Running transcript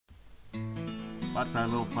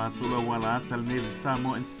Patalo patula wala tal ne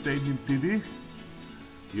Samoa Entertainment TV.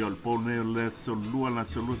 Yo le pone le solua la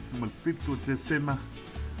solus malpito te sema.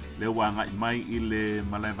 Le wanga mai ile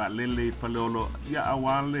malaiva lele paleolo ya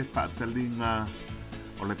awale patalinga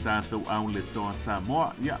o le tātou au le toa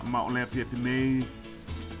Samoa. Ya ma o le apiatinei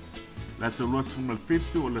la solus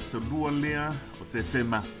malpito o le solua lea o te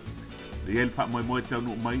sema. Le el fa moi moi tau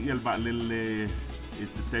mai el va lele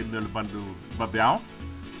entertainment le bandu babeao.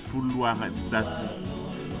 Fuluanga dati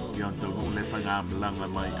yang tau le panga mlanga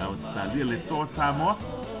mai Australia le toa Samoa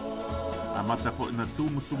amata po na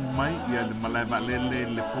tumu mai ia le malaiva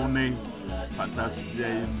lele le pone patas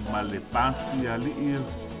ye male pasi ali ia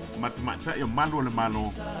matmata ia malo le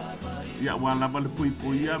malo ia wala vale pui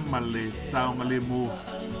ia male saunga le mo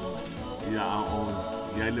ia o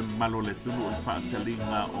ia le malo le tunu o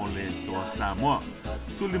whaakalinga o le toa Samoa.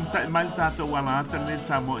 Tulimatala mai tātou wala ata le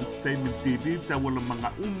Samoa Entertainment TV ta wala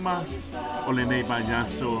mga o le nei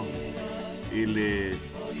yaso i le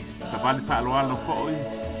tawali paaloalo fo'i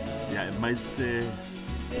ia e mai se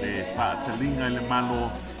le whaakalinga le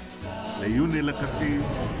malo le uni le kati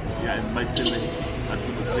ia e mai se le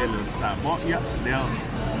atunu tele o Samoa ia leo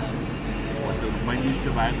watu mai nise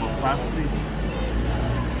vai mo pasi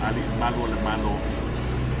ali malo le malo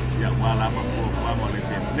ya wala ma le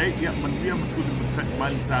template ya mandia matulimatala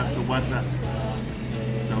mai tātou wata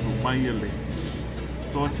tau mai le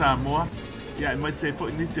toa Samoa ya mai se fo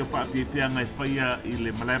inicio pa pietianga e faia i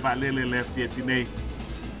le malaiva lele le pietine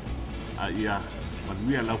a ia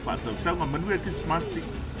manuia lau patau saunga manuia kismasi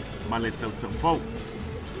ma le tau fo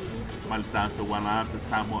ma le tātou wala ata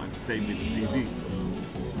Samoa Entertainment TV.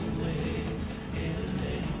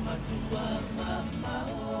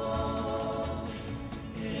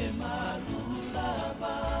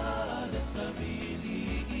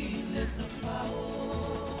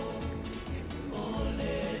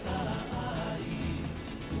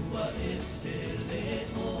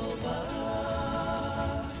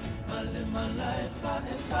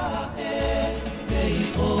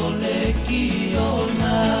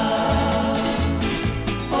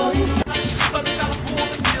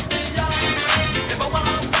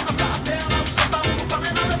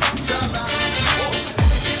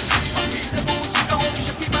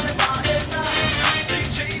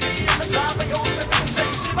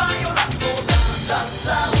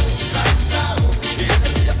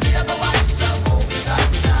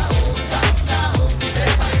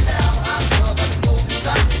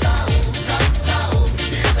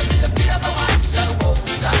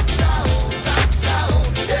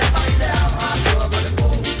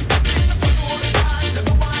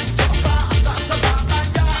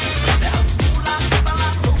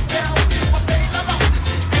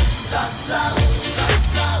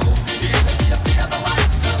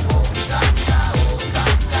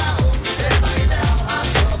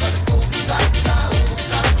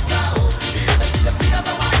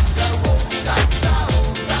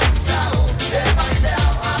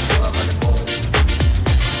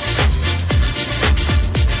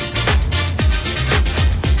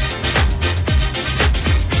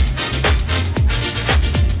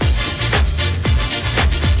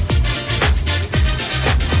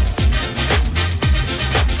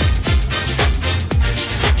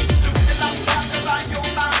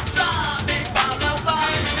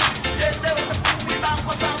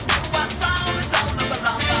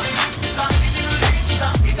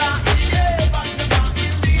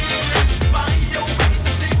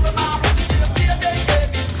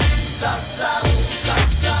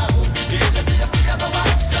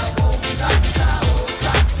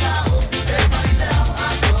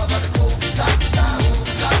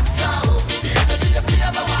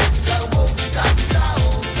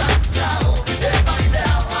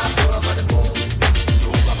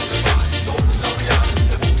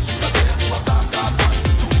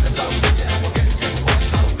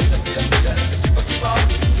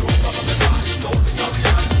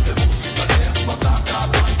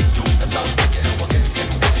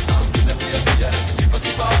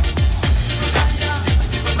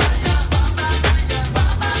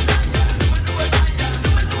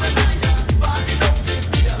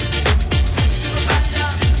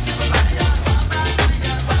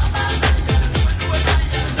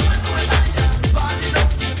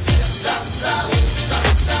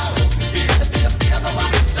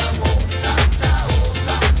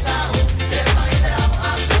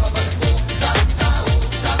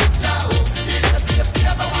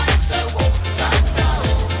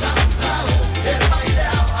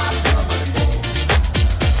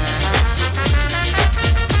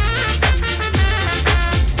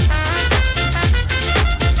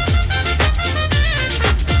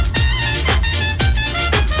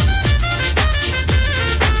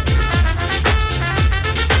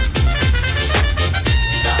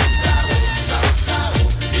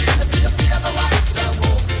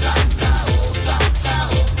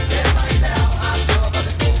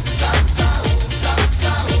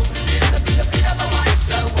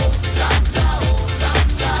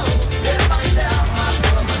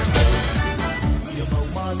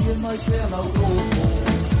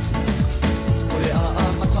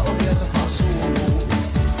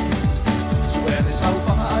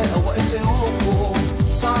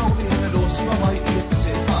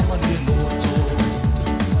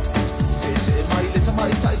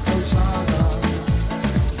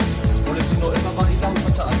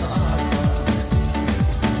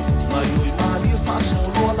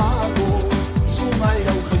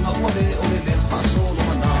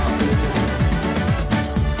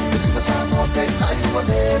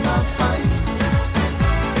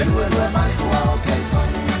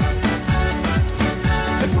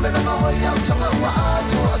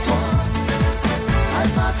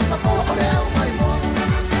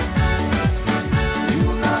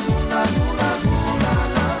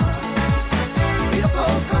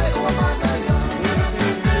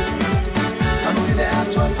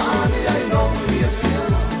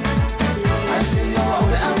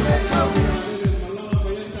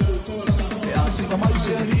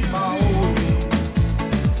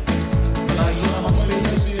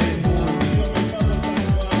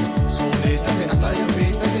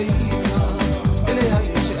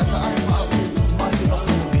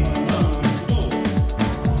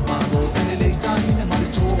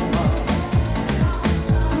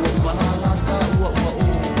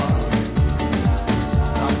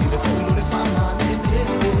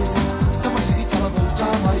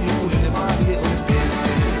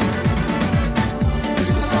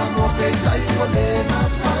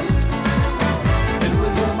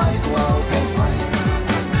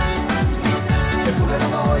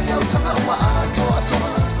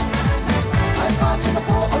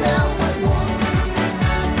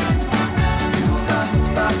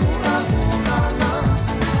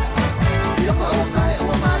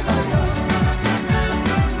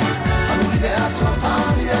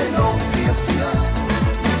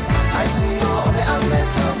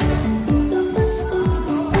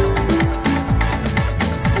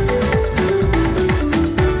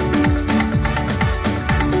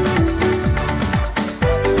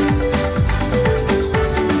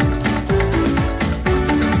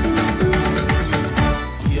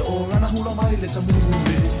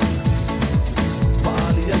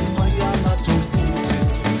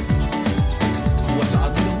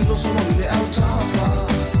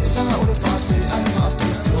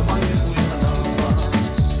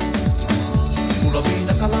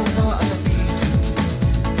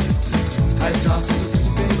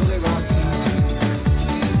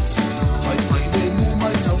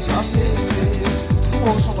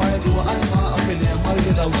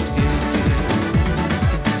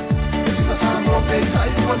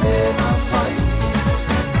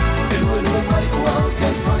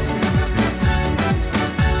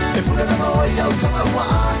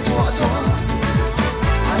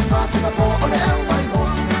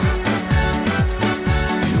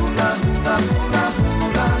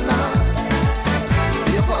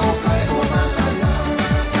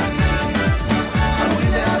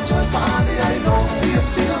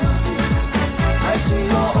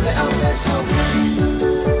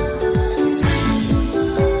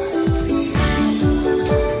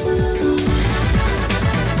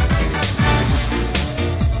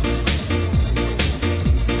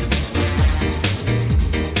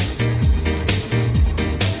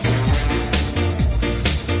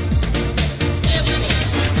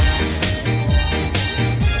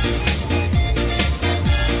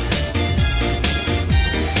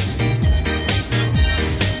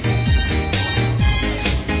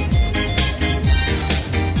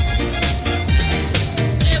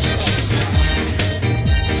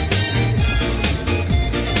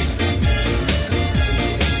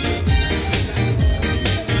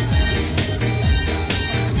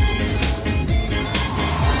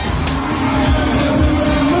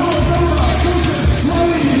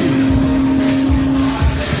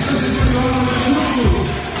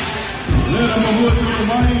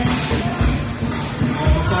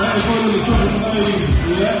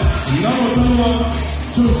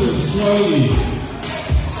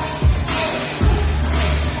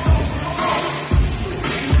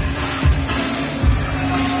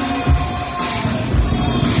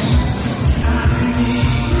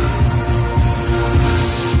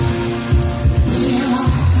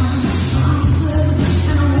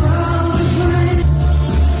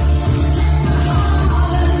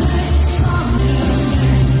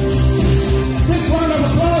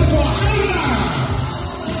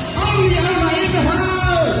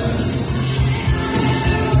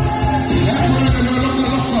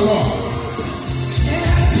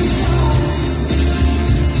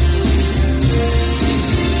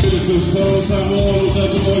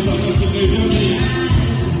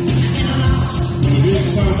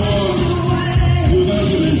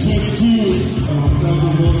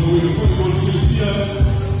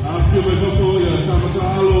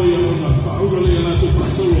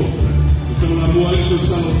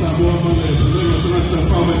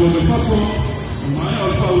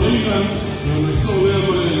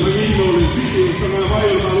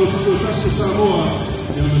 Samoa,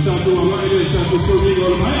 yang bertatu orang lain, bertatu Soninga,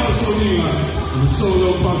 orang Maya Soninga, solo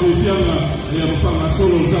Papi Pianga, e mafanga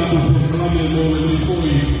solo tapu kalame mo le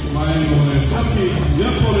koi mai mo le taki ya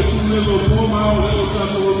ko le tunelo po mau le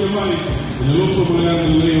tapu o mai le loso mo le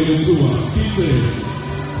le tua kite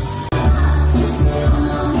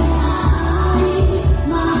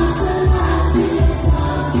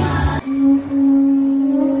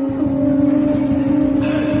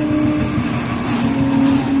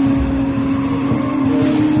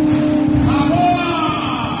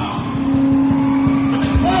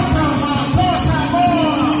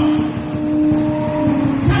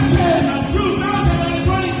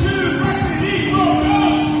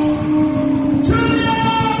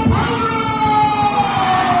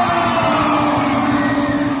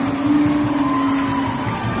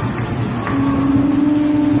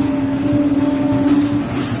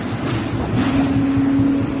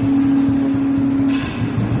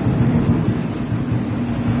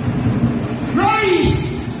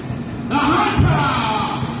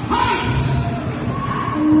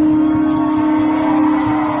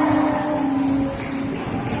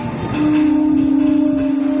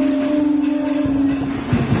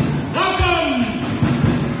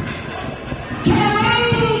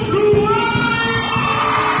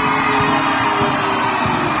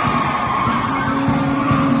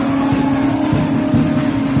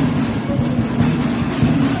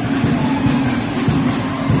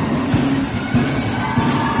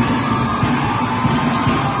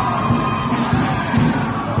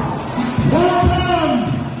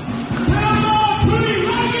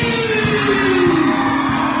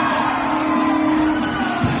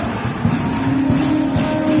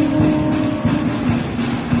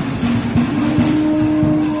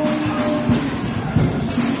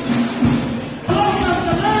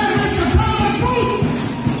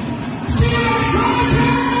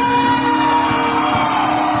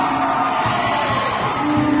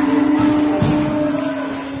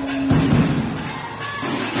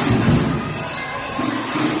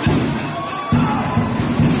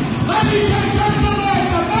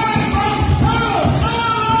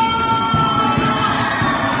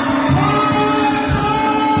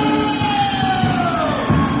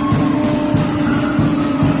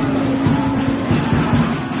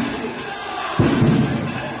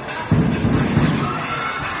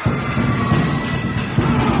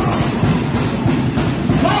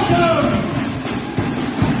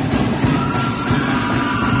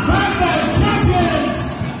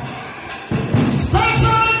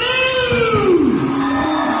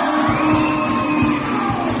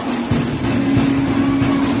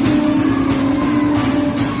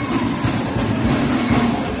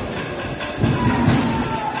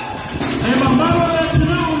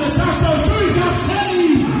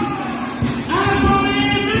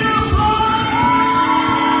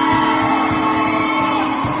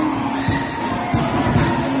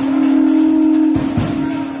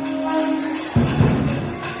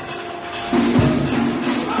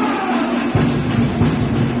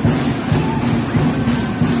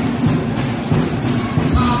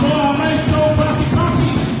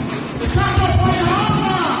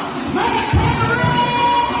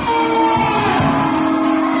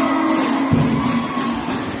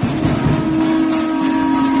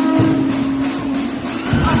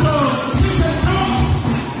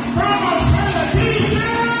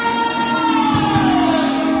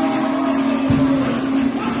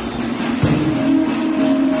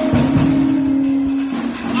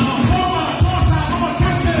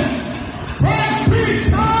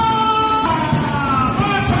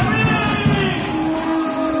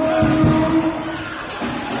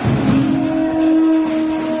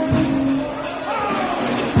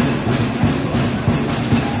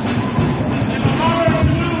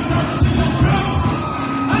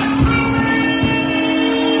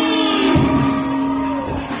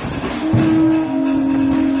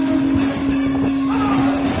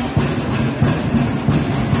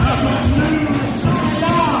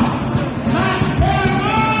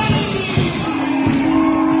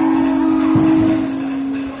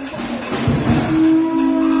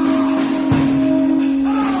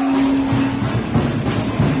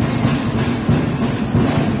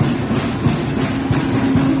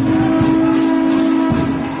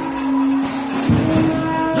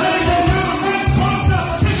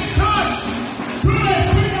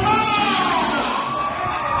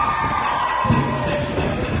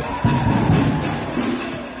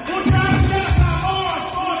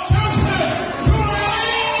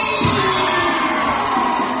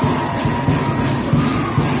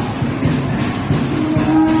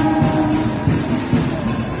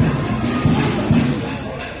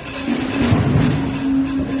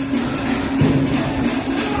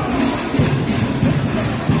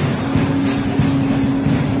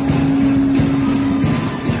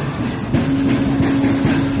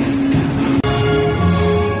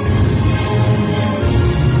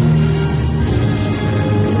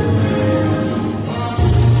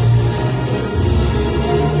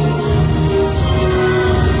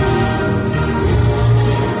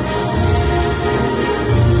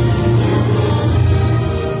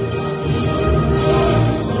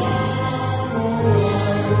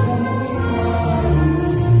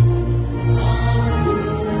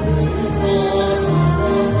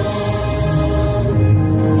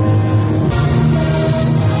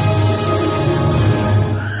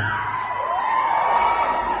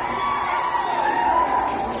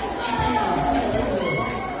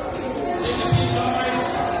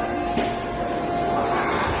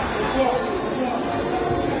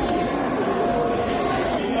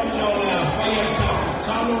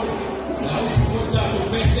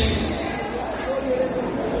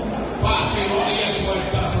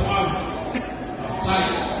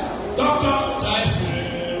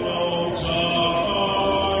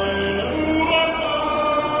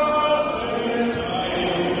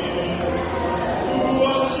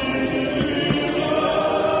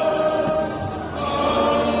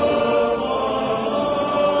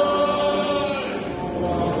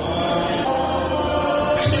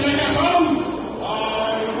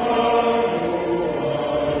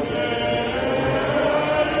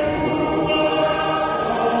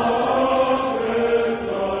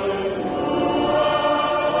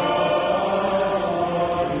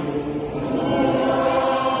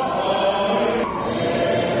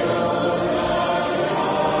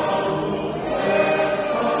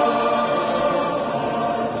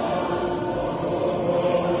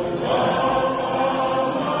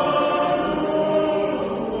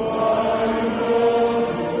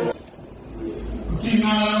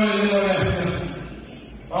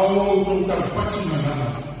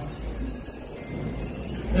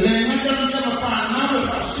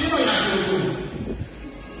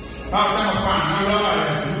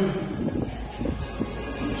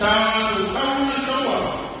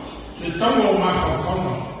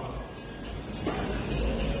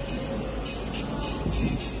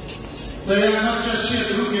They are not just here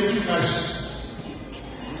to look at you guys.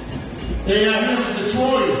 They are here to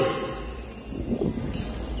destroy you.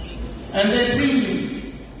 And they bring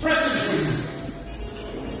presents for you.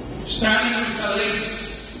 Starting with the ladies.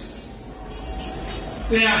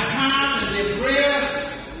 They are hard and their prayers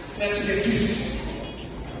that they give.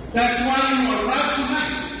 That's why you arrive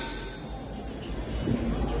tonight.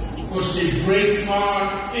 Because they break hard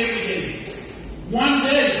every day. One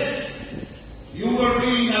day, you will be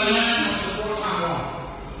in the land of the Lord Samoa.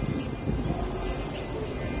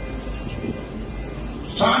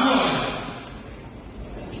 Samoa.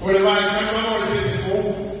 Or if I can go over the before,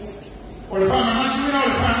 or if I'm not doing all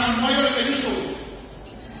the time, I'm not going to do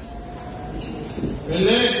the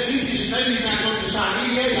leg is saying that what is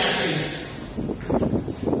happening, I think.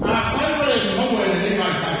 I find what is nowhere in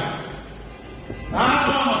my time. I'm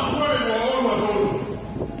a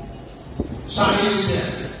Samoa.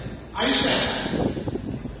 I said,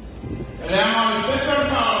 le better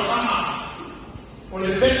para o le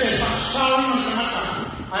better para sauna que mata.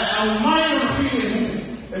 Ao mai no filho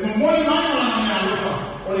e moi mai na minha roupa,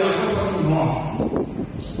 o le roupa tu no.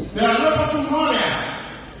 Le roupa tu no le.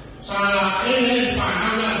 Sala ele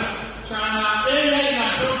para sala ele na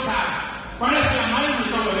toca. Para que mai no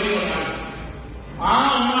todo ele ya.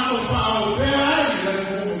 Uma topa o pé aí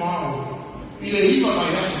le mal. E le iba para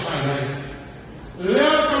allá sai.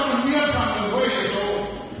 Leo cambiar para o gozo.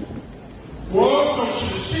 Uopo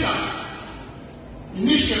silsila.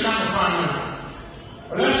 Inizia kama fana.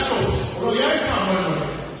 Resto, royal famano.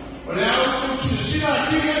 Leo silsila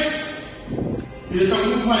kile. Ile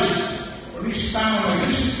takumai. Inizia kama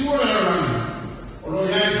inizia tuwa la rani.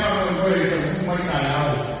 Royal famano gozo kumai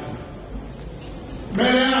kayao.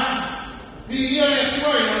 Mera dia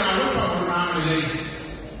eskuwa ina ropa kuna lei.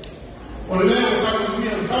 Leo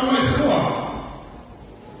takumia kama eskuwa.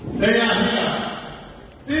 They are here.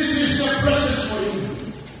 This is the present for you.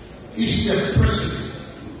 It's the present.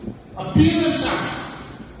 Appearance time.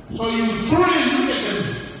 So you truly look at them.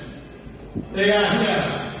 They are here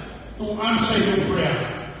to answer your prayer.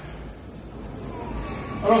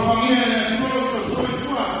 Allora famiglia nel tuo soy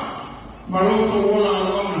tua, ma lo vuole la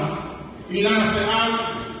donna. Ilan feal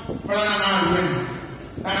para na wen.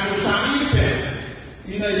 Ang usapite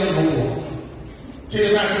ina yung buo.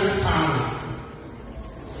 Kaya ko tao.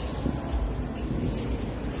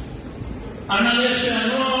 Analesa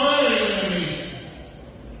no oye ni.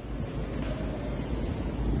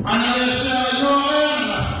 Analesa no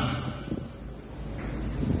oye.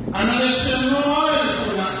 Analesa no oye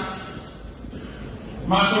kuna.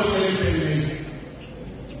 Mato que le pende.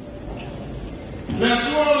 Le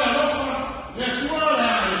tuo la ropa, le tuo la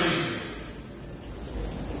ale.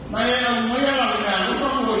 Maya la ropa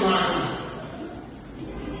ko mato.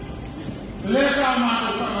 Le sa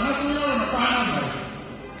mato para na tuo na pana.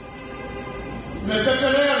 Le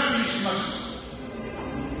pepele al Christmas.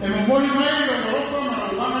 E non vuoi mai lo rofa ma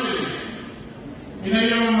lo va lì. In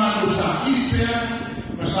io una cosa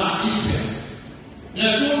ma sa ipea. Le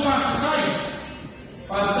tuo fatai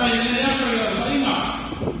ne aso la salima.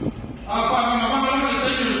 Apa ma la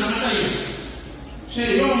te na dai. Se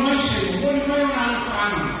io mai se non vuoi mai una rofa.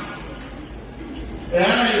 E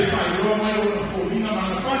ai fai io mai una folina ma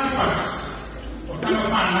non fai pazzo. Portano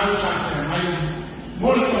panna lo sa mai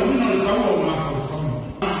molto uno lo cavo ma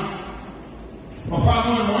ma fa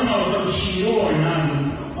come noi non lo scivo in anno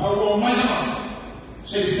avevo mai no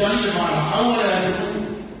se ti anni ma ora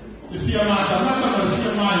ti firmata ma non ti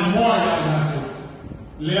firmai muore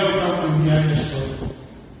le ho dato un adesso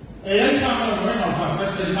e hai fatto noi non fa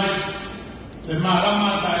per mai le mala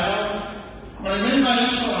mata ma nemmeno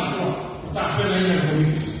adesso la tua sta per le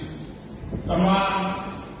polizia ma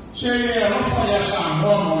se lo fai a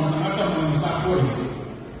Samoa non sta fuori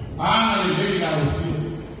le vedi la ufficio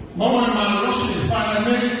Maua na rosi de fana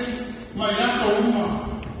nei mai lato uma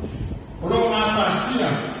roma partia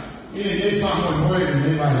ile dei famo moe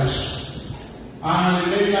nei varas ana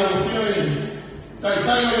le la ufficio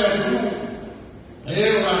tai le tu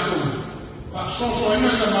la tu fa so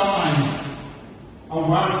ina da mamai au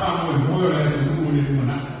va famo moe le tu le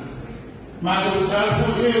mana ma do tal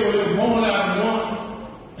fu le mola no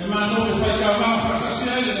e ma no fai ka ma fa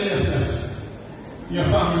kasia le ya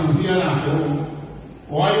famo dia la tu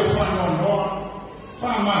o ai o whanau noa,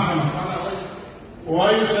 whamahana whanau, o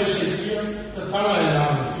ai o sei se kia, te tala e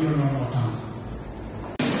rāu, whio no no tanga.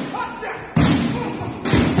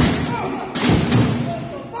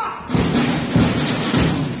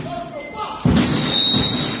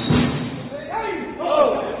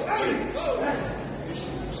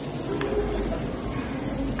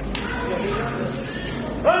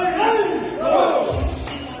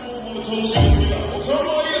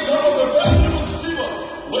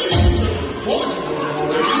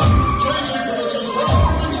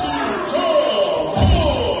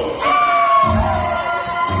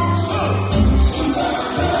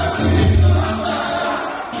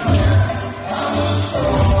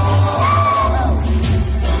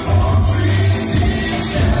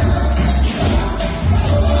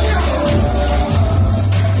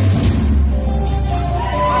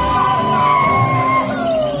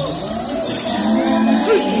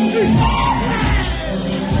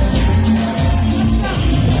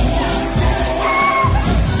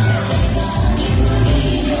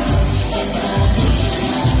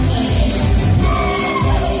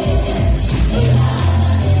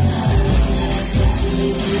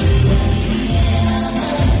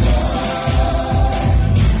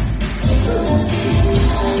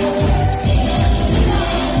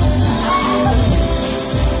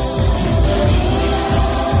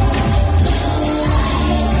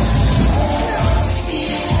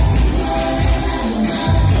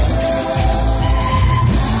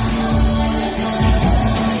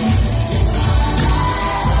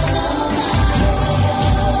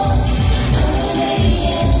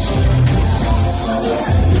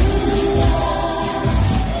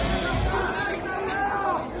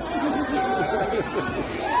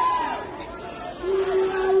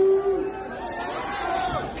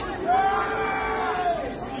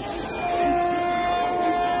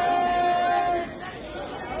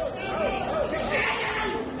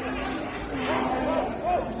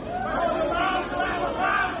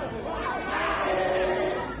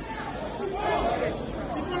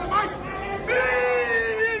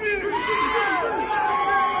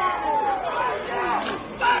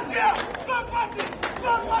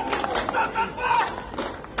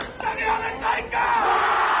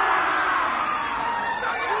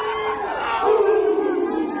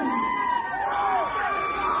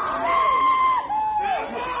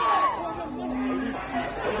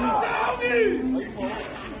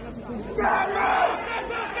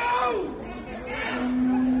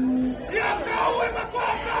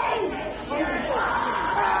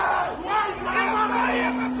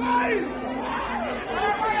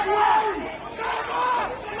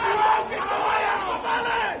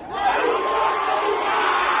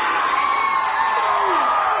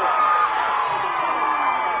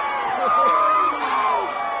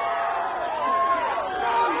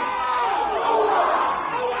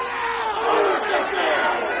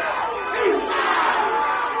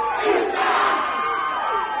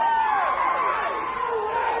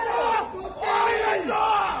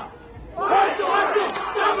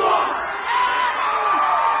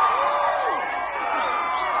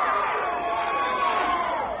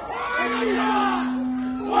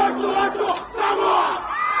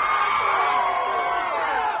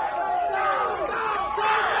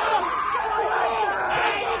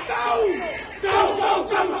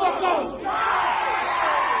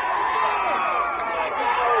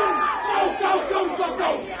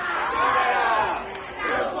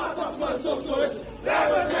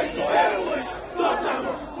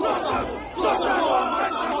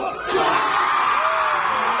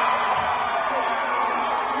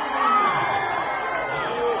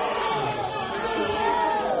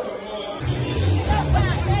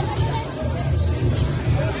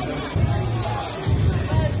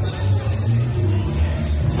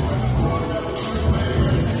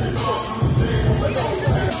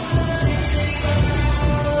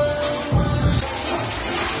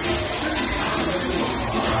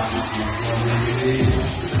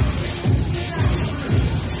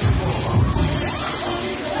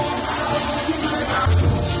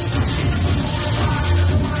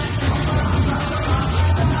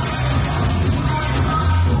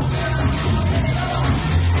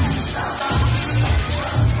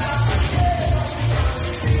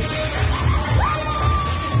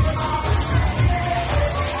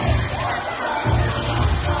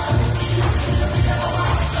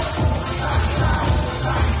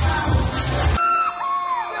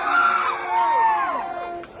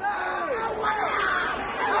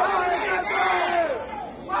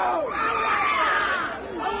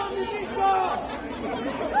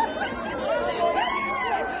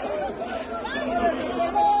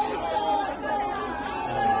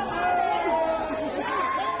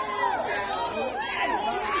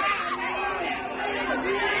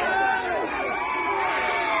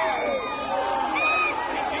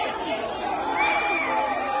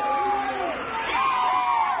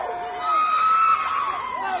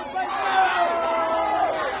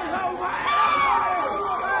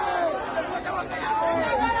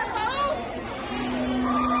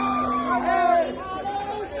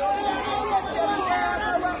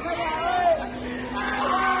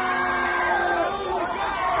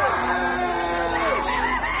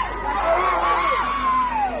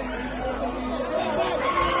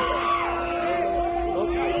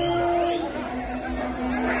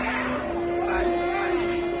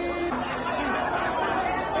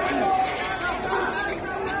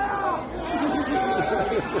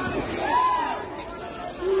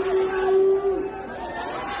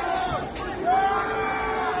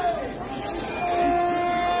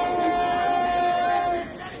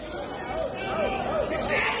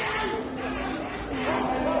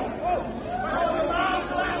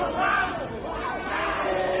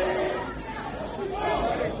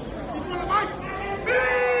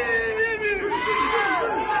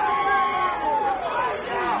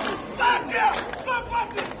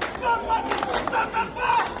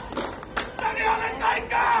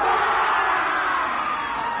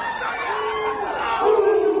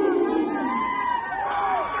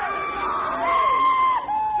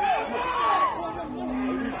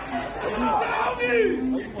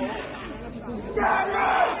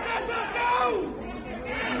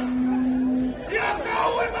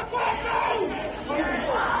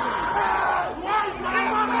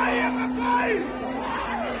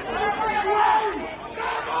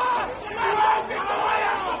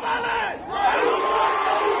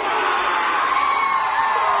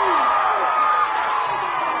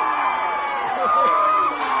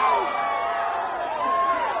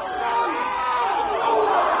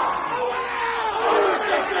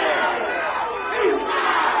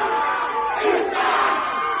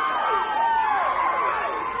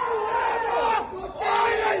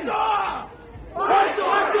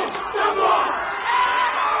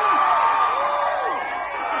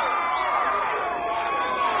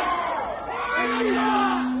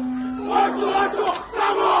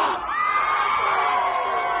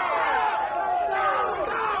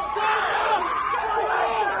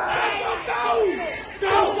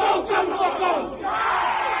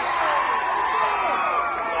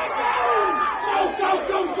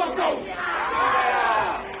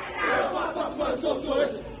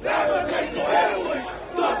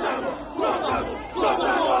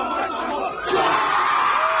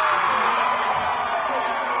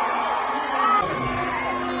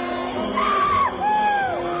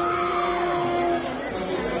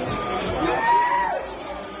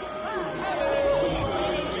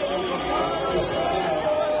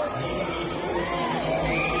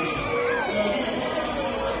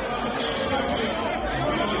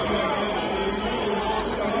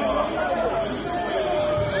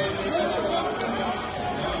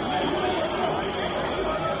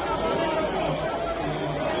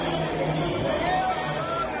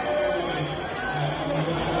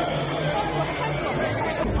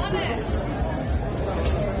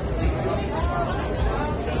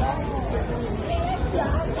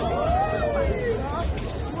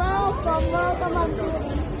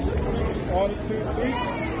 1, 2, 3. Okay,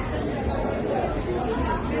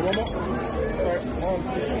 one more. Sorry, 1,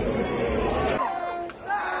 2, 3.